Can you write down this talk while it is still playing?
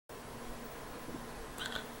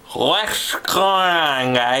What's going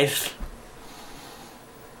on, guys?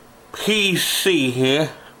 PC here.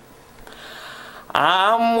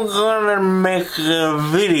 I'm gonna make a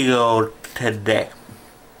video today.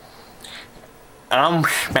 I'm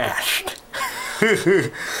smashed.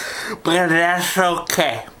 But that's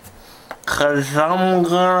okay, cause I'm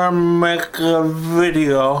gonna make a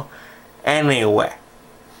video anyway.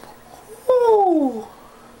 Woo.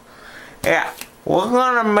 Yeah, we're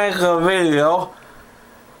gonna make a video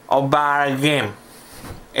about a game.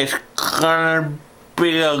 It's gonna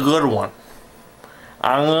be a good one.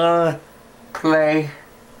 I'm gonna play.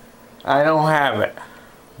 I don't have it,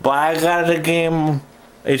 but I got the game.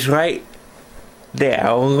 It's right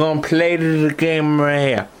there. We're gonna play the game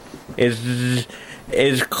right here.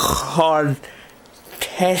 It's called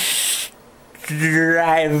Test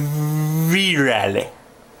Drive V-Rally,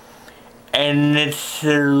 and it's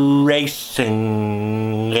a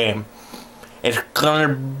racing game. It's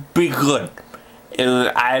gonna be good.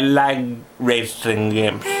 I like racing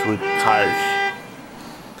games with cars.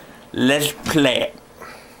 Let's play it.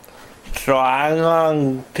 So I'm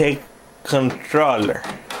gonna take controller.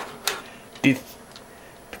 This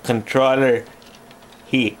controller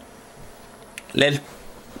here. Let's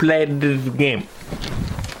play this game.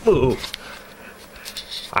 Ooh.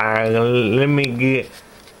 Let me get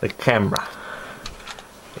the camera.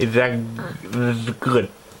 Is that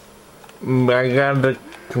good? I got the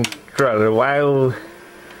controller. Why will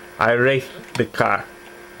I race the car?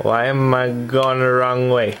 Why am I going the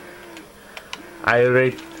wrong way? I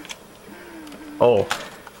race. Oh,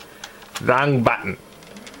 wrong button.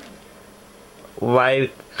 Why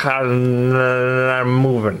the car not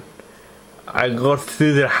moving? I go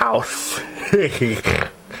through the house.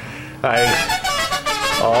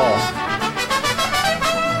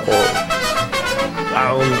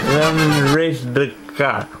 I'm gonna race the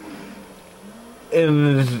car.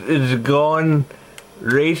 It's going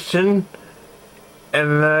racing,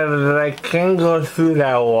 and I can't go through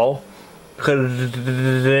that wall because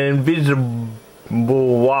the invisible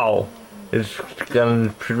wall is gonna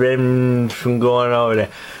prevent me from going over there.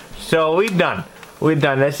 So we're done.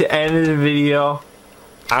 That's the end of the video.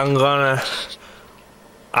 I'm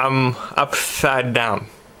upside down.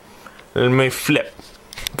 Let me flip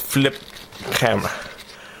camera.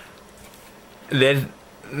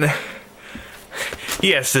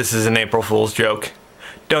 Yes, this is an April Fool's joke.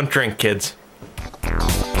 Don't drink, kids.